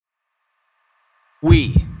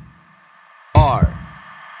We are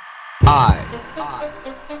I.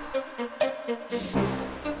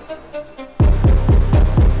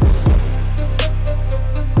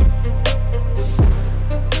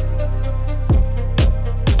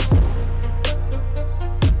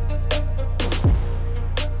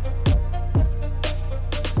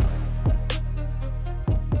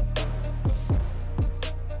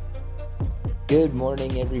 Good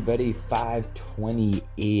morning, everybody. 5:20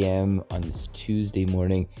 a.m. on this Tuesday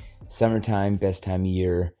morning. Summertime, best time of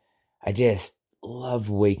year. I just love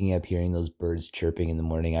waking up hearing those birds chirping in the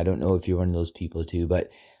morning. I don't know if you're one of those people too, but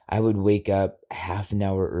I would wake up half an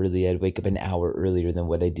hour early. I'd wake up an hour earlier than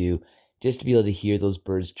what I do just to be able to hear those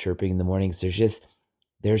birds chirping in the mornings.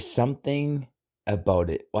 There's something about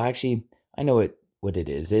it. Well, actually, I know what it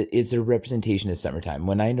is. It's a representation of summertime.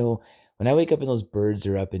 When I wake up and those birds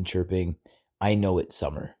are up and chirping, I know it's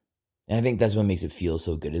summer. And I think that's what makes it feel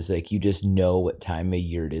so good. Is like you just know what time of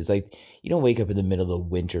year it is. Like you don't wake up in the middle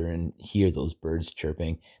of winter and hear those birds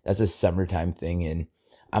chirping. That's a summertime thing. And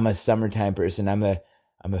I'm a summertime person. I'm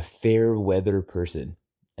a fair weather person.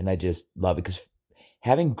 And I just love it because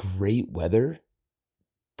having great weather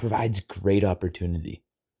provides great opportunity.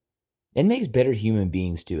 It makes better human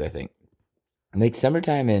beings too, I think. Like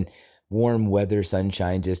summertime and warm weather,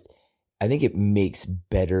 sunshine, I think it makes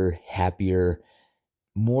better, happier,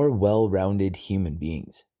 more well-rounded human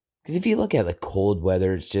beings. Because if you look at like cold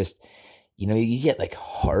weather, it's just, you get like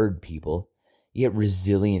hard people, you get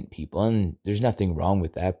resilient people, and there's nothing wrong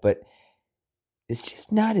with that, but it's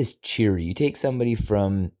just not as cheery. You take somebody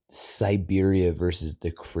from Siberia versus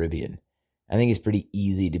the Caribbean. I think it's pretty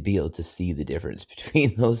easy to be able to see the difference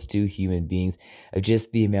between those two human beings of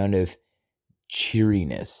just the amount of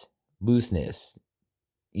cheeriness, looseness.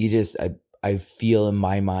 I feel in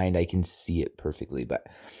my mind, I can see it perfectly. But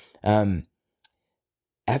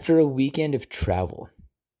after a weekend of travel,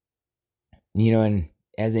 and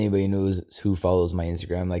as anybody knows who follows my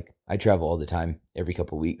Instagram, like I travel all the time, every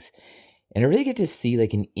couple of weeks. And I really get to see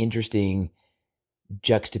like an interesting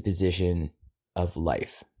juxtaposition of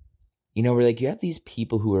life. Where like you have these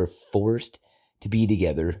people who are forced to be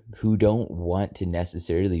together, who don't want to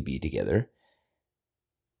necessarily be together,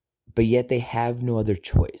 but yet they have no other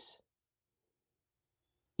choice.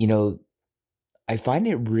 I find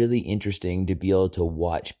it really interesting to be able to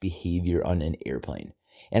watch behavior on an airplane.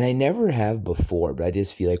 And I never have before, but I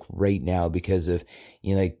just feel like right now because of,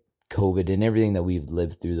 like COVID and everything that we've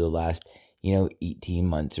lived through the last, 18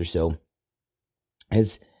 months or so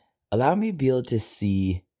has allowed me to be able to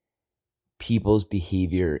see people's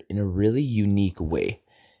behavior in a really unique way.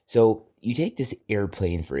 So you take this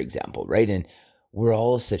airplane, for example, right? And we're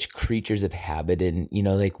all such creatures of habit and,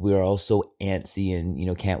 like we're all so antsy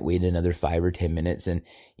and, can't wait another 5 or 10 minutes. And,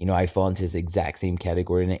 I fall into this exact same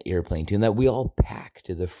category in an airplane too, and that we all pack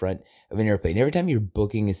to the front of an airplane. Every time you're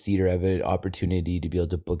booking a seat or have an opportunity to be able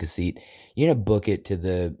to book a seat, you're going to book it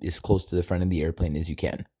as close to the front of the airplane as you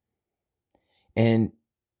can. And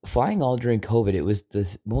flying all during COVID, it was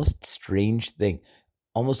the most strange thing.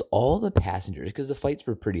 Almost all the passengers, because the flights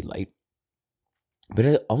were pretty light,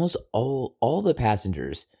 but almost all the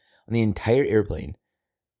passengers on the entire airplane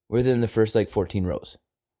were within the first like 14 rows.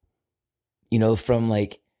 From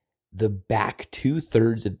like the back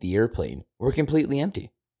 2/3 of the airplane were completely empty.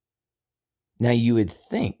 Now you would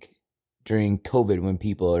think during COVID when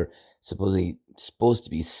people are supposed to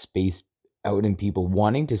be spaced out and people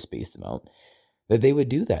wanting to space them out, that they would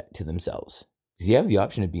do that to themselves. Because you have the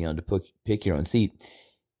option of being able to pick your own seat.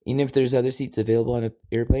 And if there's other seats available on an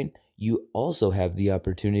airplane, you also have the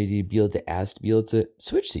opportunity to be able to ask to be able to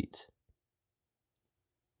switch seats.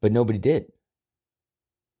 But nobody did.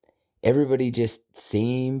 Everybody just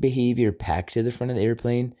same behavior, packed to the front of the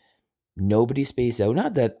airplane. Nobody spaced out.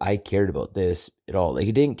 Not that I cared about this at all. Like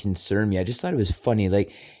it didn't concern me. I just thought it was funny.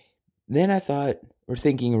 Like then I thought, or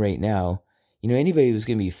thinking right now, anybody who's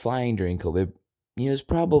going to be flying during COVID, is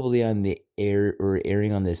probably on the air or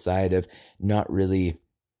erring on this side of not really,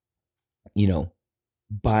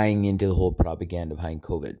 buying into the whole propaganda behind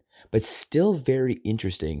COVID, but still very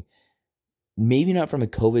interesting. Maybe not from a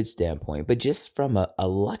COVID standpoint, but just from a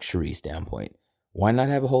luxury standpoint. Why not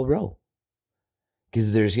have a whole row?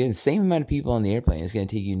 Because there's the same amount of people on the airplane. It's going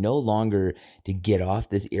to take you no longer to get off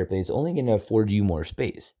this airplane. It's only going to afford you more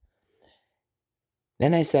space.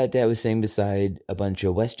 Then I was sitting beside a bunch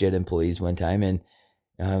of WestJet employees one time and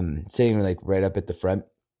sitting like right up at the front.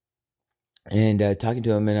 And talking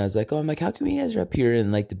to him, and I was like, "Oh, I'm like, how come you guys are up here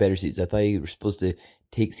in like the better seats? I thought you were supposed to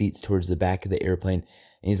take seats towards the back of the airplane."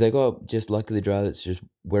 And he's like, "Oh, just luck of the draw. That's just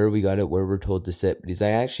where we got it, where we're told to sit." But he's like,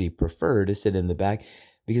 "I actually prefer to sit in the back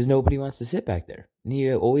because nobody wants to sit back there. And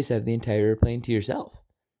you always have the entire airplane to yourself.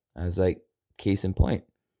 I was like, case in point,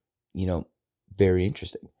 very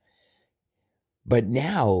interesting. But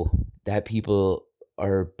now that people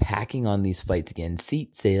are packing on these flights again,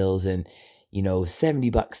 seat sales and,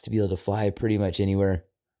 $70 to be able to fly pretty much anywhere.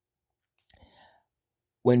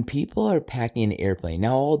 When people are packing an airplane,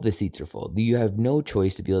 now all the seats are full. You have no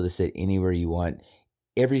choice to be able to sit anywhere you want.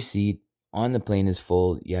 Every seat on the plane is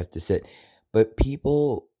full. You have to sit. But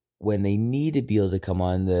people, when they need to be able to come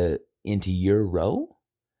into your row,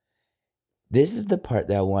 this is the part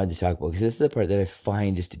that I wanted to talk about, because this is the part that I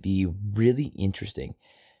find just to be really interesting.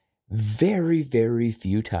 Very, very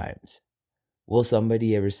few times will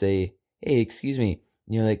somebody ever say, hey, excuse me,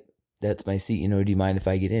 that's my seat, do you mind if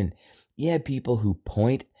I get in? You have people who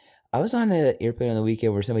point. I was on an airplane on the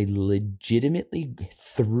weekend where somebody legitimately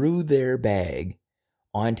threw their bag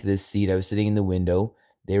onto this seat. I was sitting in the window.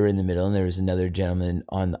 They were in the middle, and there was another gentleman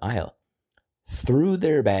on the aisle. Threw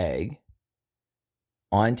their bag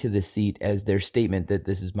onto the seat as their statement that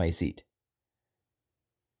this is my seat.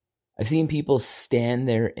 I've seen people stand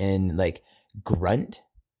there and grunt.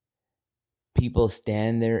 People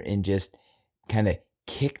stand there and just kind of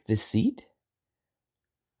kick the seat.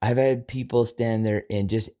 I've had people stand there and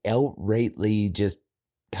just outrightly just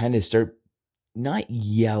kind of start not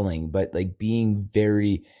yelling, but being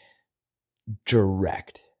very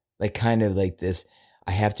direct. Kind of like this,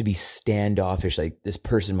 I have to be standoffish. This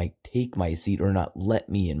person might take my seat or not let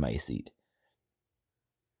me in my seat.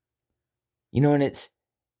 And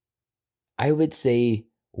I would say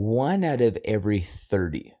 1 out of every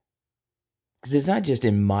 30. Because it's not just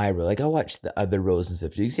in my row. I watch the other rows and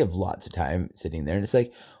stuff. You have lots of time sitting there. And it's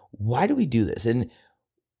why do we do this? And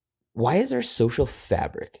why is our social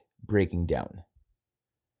fabric breaking down?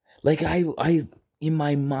 I in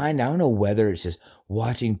my mind, I don't know whether it's just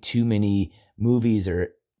watching too many movies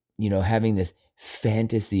or, having this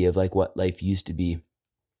fantasy of what life used to be,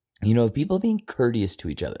 of people being courteous to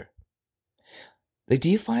each other.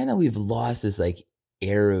 Do you find that we've lost this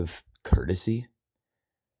air of courtesy?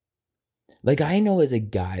 I know as a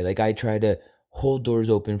guy, I try to hold doors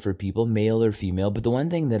open for people, male or female. But the one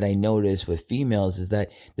thing that I notice with females is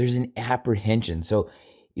that there's an apprehension. So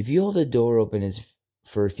if you hold a door open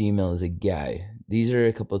for a female as a guy, these are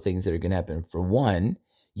a couple of things that are going to happen. For one,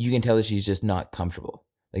 you can tell that she's just not comfortable.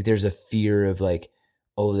 There's a fear of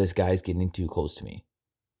oh, this guy's getting too close to me.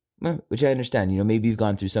 Which I understand. Maybe you've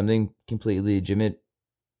gone through something completely legitimate.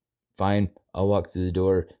 Fine, I'll walk through the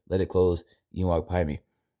door, let it close, you can walk behind me.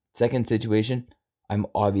 Second situation, I'm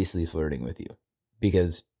obviously flirting with you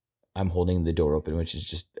because I'm holding the door open, which is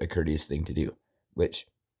just a courteous thing to do, which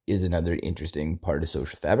is another interesting part of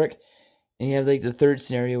social fabric. And you have the third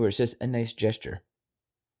scenario where it's just a nice gesture.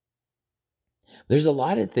 There's a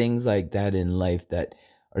lot of things like that in life that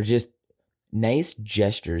are just nice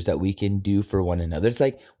gestures that we can do for one another. It's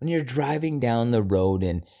when you're driving down the road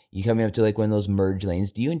and you come up to one of those merge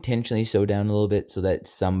lanes, do you intentionally slow down a little bit so that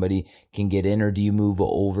somebody can get in, or do you move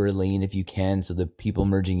over a lane if you can so the people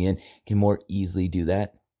merging in can more easily do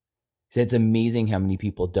that? So it's amazing how many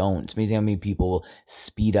people don't. It's amazing how many people will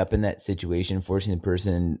speed up in that situation, forcing the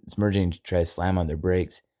person merging to try to slam on their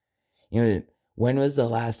brakes. When was the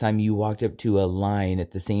last time you walked up to a line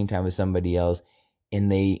at the same time as somebody else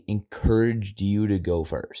and they encouraged you to go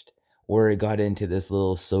first? Or it got into this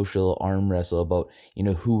little social arm wrestle about,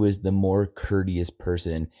 who was the more courteous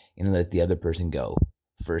person and let the other person go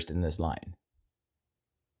first in this line.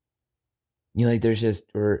 There's just,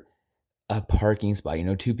 or a parking spot,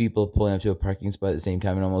 two people pulling up to a parking spot at the same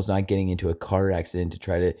time and almost not getting into a car accident to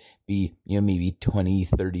try to be, maybe 20,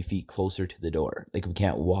 30 feet closer to the door. We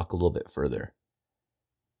can't walk a little bit further.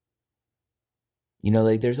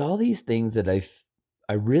 There's all these things that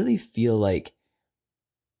I really feel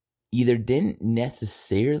either didn't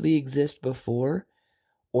necessarily exist before,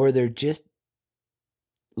 or they're just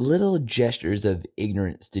little gestures of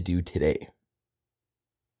ignorance to do today.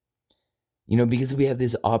 Because we have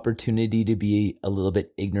this opportunity to be a little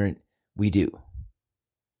bit ignorant, we do.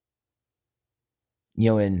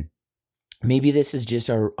 And maybe this is just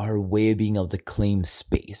our way of being able to claim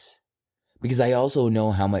space. Because I also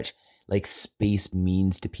know how much space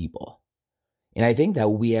means to people. And I think that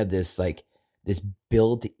we have this this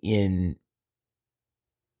built-in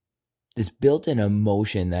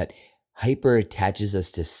emotion that hyper attaches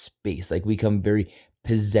us to space. We become very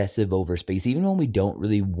possessive over space, even when we don't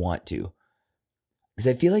really want to. Because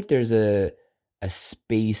I feel there's a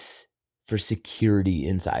space for security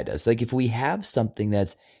inside us. If we have something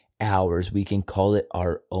that's ours, we can call it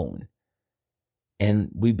our own. And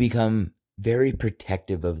we become very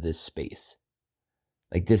protective of this space.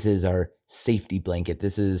 Like this is our safety blanket.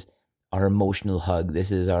 This is our emotional hug.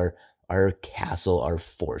 This is our castle, our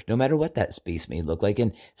fort, no matter what that space may look like.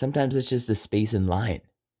 And sometimes it's just the space in line.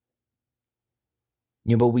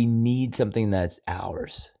 But we need something that's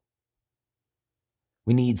ours.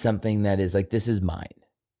 We need something that is like, this is mine.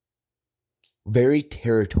 Very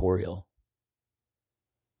territorial.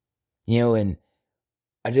 And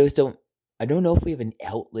I don't know if we have an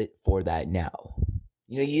outlet for that now.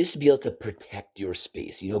 You used to be able to protect your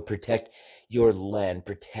space, protect your land,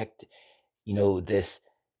 protect,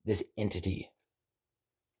 this entity.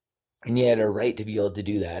 And you had a right to be able to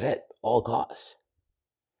do that at all costs.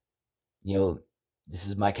 This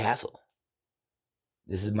is my castle.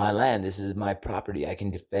 This is my land. This is my property. I can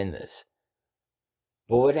defend this.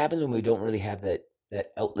 But what happens when we don't really have that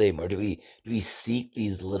outlet anymore? Do we seek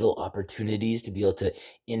these little opportunities to be able to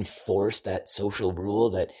enforce that social rule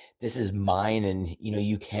that this is mine and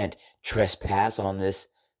you can't trespass on this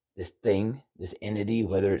thing, this entity,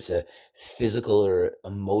 whether it's a physical or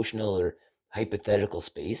emotional or hypothetical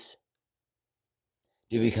space?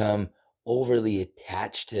 Do we become overly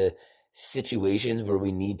attached to situations where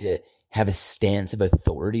we need to have a stance of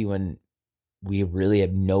authority when we really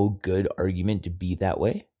have no good argument to be that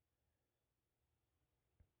way?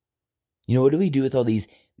 What do we do with all these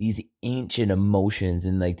ancient emotions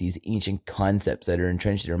and like these ancient concepts that are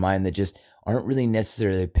entrenched in our mind that just aren't really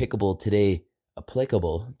necessarily applicable today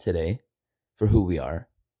for who we are?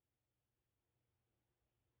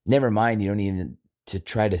 Never mind, you don't even to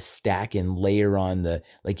try to stack and layer on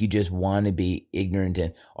you just want to be ignorant,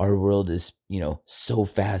 and our world is, so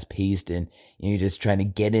fast paced, and you're just trying to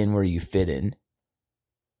get in where you fit in.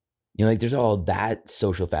 There's all that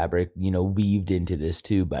social fabric, weaved into this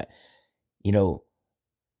too. But,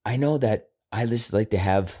 I know that I just like to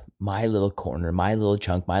have my little corner, my little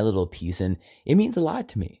chunk, my little piece, and it means a lot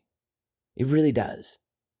to me. It really does.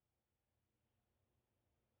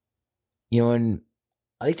 And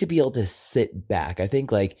I like to be able to sit back. I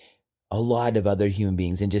think like a lot of other human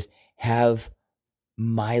beings, and just have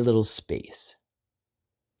my little space.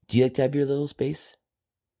 Do you like to have your little space?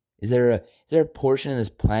 Is there a portion of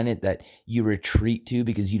this planet that you retreat to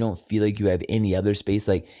because you don't feel like you have any other space?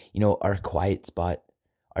 Like, our quiet spot,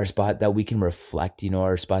 our spot that we can reflect,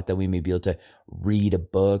 our spot that we may be able to read a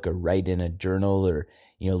book or write in a journal, or,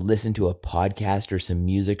 listen to a podcast or some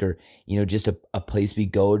music, or, just a place we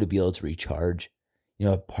go to be able to recharge,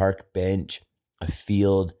 a park bench, a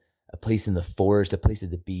field, a place in the forest, a place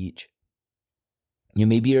at the beach.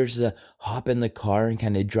 Maybe you're just to hop in the car and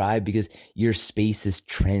kind of drive because your space is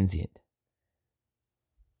transient.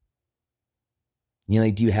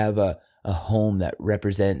 Do you have a home that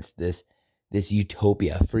represents this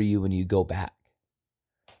utopia for you when you go back?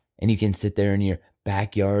 And you can sit there in your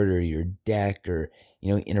backyard or your deck, or,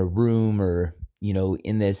 in a room, or,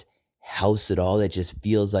 in this house at all that just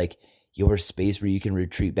feels like your space where you can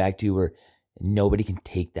retreat back to, where nobody can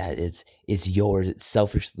take that. It's yours. It's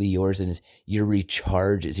selfishly yours, and it's your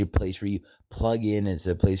recharge. It's your place where you plug in. It's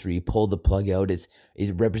a place where you pull the plug out. It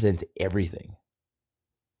represents everything.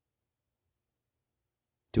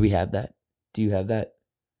 Do we have that? Do you have that?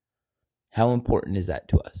 How important is that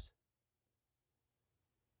to us?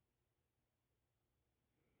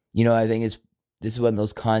 I think this is one of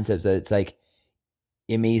those concepts that it's like,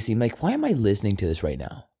 it may seem like, why am I listening to this right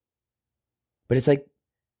now? But it's like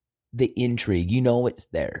the intrigue, it's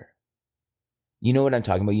there. You know what I'm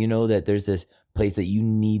talking about. That there's this place that you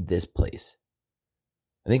need this place.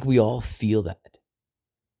 I think we all feel that.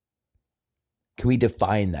 Can we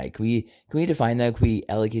define that? Can we define that? Can we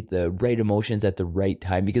allocate the right emotions at the right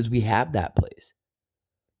time? Because we have that place.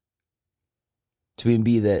 So we can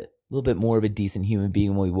be a little bit more of a decent human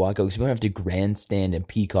being when we walk out. Because we don't have to grandstand and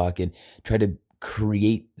peacock and try to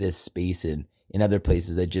create this space in other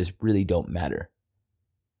places that just really don't matter.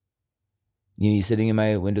 You sitting in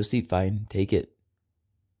my window seat, fine, take it.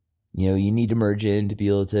 You need to merge in to be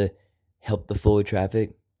able to help the flow of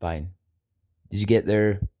traffic, fine. Did you get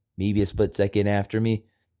there maybe a split second after me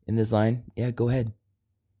in this line? Yeah, go ahead.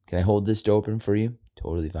 Can I hold this door open for you?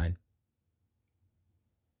 Totally fine.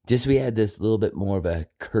 Just we had this little bit more of a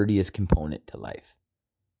courteous component to life.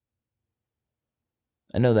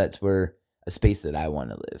 I know that's where a space that I want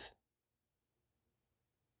to live.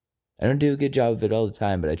 I don't do a good job of it all the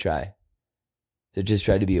time, but I try. So just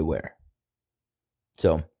try to be aware.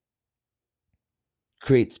 So,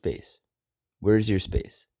 create space. Where's your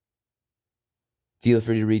space? Feel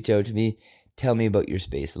free to reach out to me. Tell me about your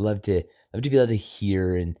space. I'd love to be able to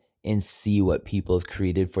hear and see what people have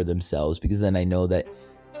created for themselves, because then I know that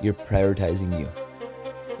you're prioritizing you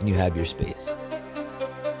and you have your space.